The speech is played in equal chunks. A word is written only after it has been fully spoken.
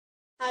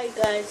Hi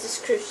guys,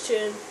 it's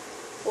Christian.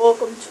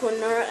 Welcome to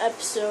another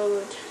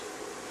episode.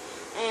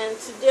 And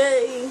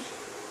today,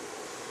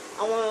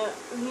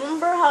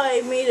 remember how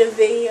I made a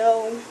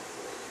video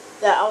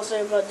that I was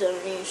talking about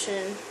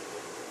donation?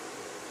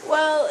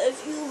 Well,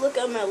 if you look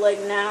at my leg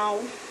now,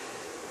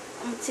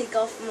 I'm gonna take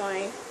off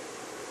my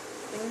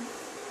thing.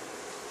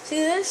 See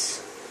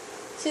this?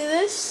 See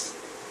this?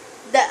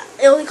 That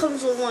it only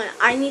comes with one.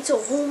 I need to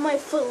hold my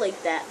foot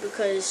like that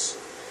because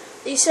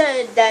they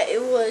said that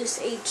it was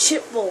a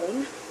chip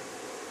bone.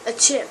 A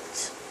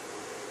chipped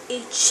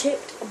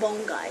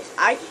bone, guys.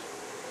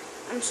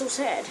 I'm so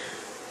sad.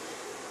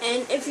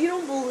 And if you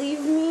don't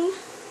believe me,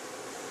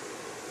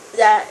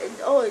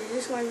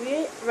 this might be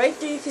it. Right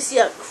there you can see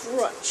a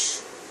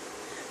crutch.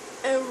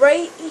 And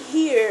right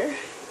here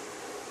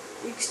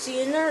you can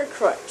see another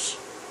crutch.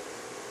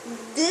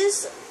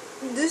 This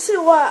is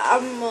what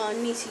I'm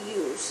need to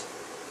use.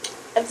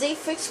 If they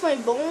fix my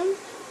bone,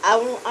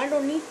 I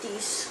don't need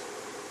these.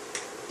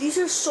 These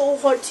are so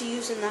hard to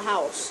use in the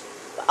house.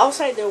 But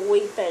outside they're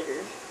way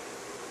better.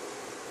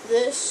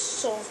 This is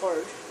so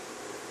hard.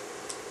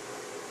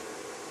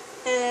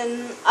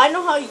 And I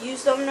know how to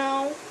use them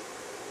now.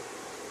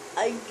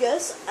 I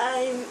guess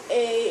let me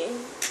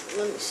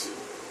see.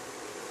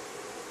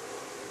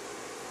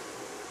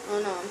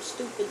 Oh no, I'm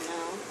stupid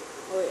now.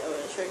 Oh wait,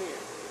 it's right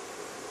here.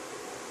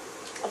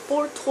 A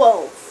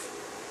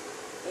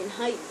 412 in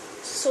height.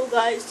 So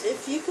guys,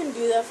 if you can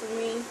do that for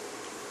me,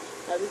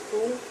 that'd be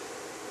cool.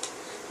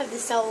 I have to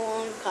sell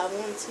along if I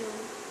want to,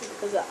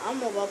 because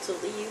I'm about to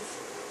leave.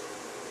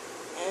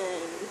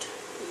 And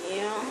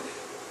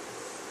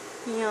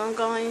yeah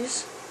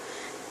guys.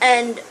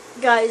 And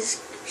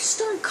guys,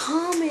 start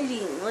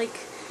commenting.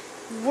 Like,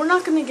 we're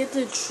not gonna get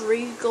the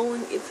trade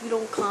going if you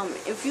don't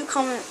comment. If you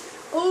comment,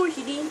 oh,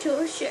 you didn't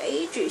tell us your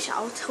address,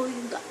 I'll tell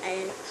you the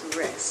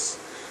address.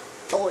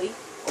 Oi,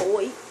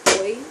 oi,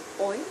 oi,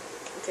 oi.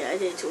 Okay, I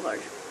did it too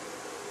hard.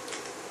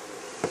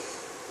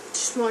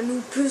 Just my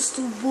new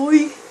pistol,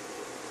 boy.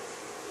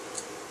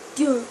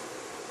 Yeah.